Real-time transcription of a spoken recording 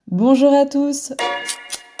Bonjour à tous.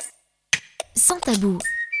 Sans tabou,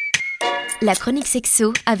 la chronique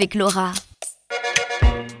sexo avec Laura.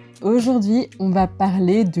 Aujourd'hui, on va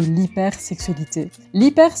parler de l'hypersexualité.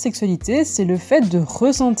 L'hypersexualité, c'est le fait de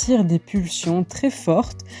ressentir des pulsions très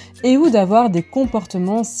fortes et ou d'avoir des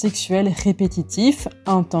comportements sexuels répétitifs,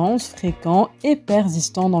 intenses, fréquents et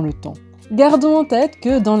persistants dans le temps. Gardons en tête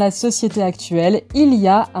que dans la société actuelle, il y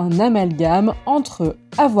a un amalgame entre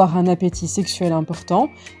avoir un appétit sexuel important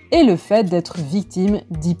et le fait d'être victime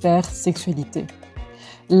d'hypersexualité.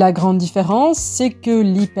 La grande différence, c'est que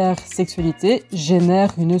l'hypersexualité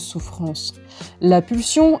génère une souffrance. La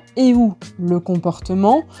pulsion et ou le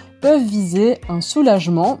comportement peuvent viser un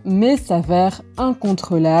soulagement mais s'avèrent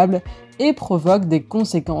incontrôlables et provoquent des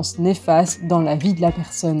conséquences néfastes dans la vie de la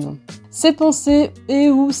personne. Ces pensées et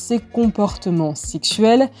ou ces comportements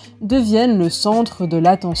sexuels deviennent le centre de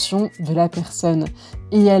l'attention de la personne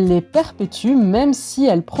et elle les perpétue même si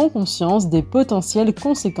elle prend conscience des potentielles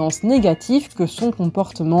conséquences négatives que son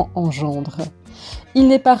comportement engendre. Il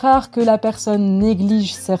n'est pas rare que la personne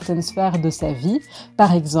néglige certaines sphères de sa vie,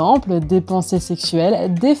 par exemple des pensées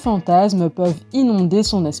sexuelles, des fantasmes peuvent inonder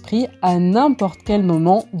son esprit à n'importe quel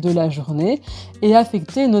moment de la journée et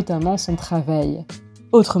affecter notamment son travail.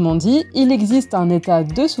 Autrement dit, il existe un état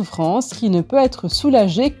de souffrance qui ne peut être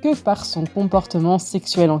soulagé que par son comportement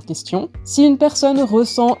sexuel en question. Si une personne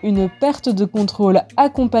ressent une perte de contrôle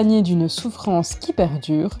accompagnée d'une souffrance qui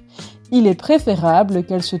perdure, il est préférable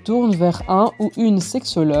qu'elle se tourne vers un ou une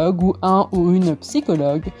sexologue ou un ou une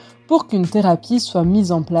psychologue pour qu'une thérapie soit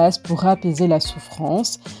mise en place pour apaiser la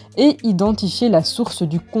souffrance et identifier la source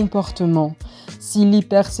du comportement. Si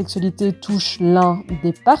l'hypersexualité touche l'un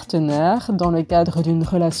des partenaires dans le cadre d'une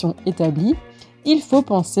relation établie, il faut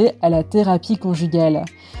penser à la thérapie conjugale.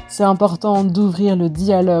 C'est important d'ouvrir le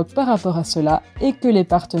dialogue par rapport à cela et que les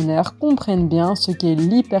partenaires comprennent bien ce qu'est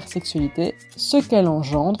l'hypersexualité, ce qu'elle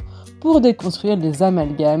engendre, pour déconstruire les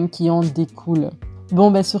amalgames qui en découlent.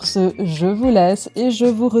 Sur ce, je vous laisse et je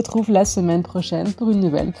vous retrouve la semaine prochaine pour une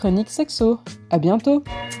nouvelle chronique sexo. À bientôt.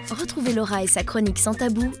 Retrouvez Laura et sa chronique Sans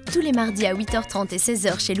tabou tous les mardis à 8h30 et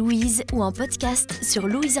 16h chez Louise ou en podcast sur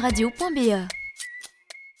louiseradio.be.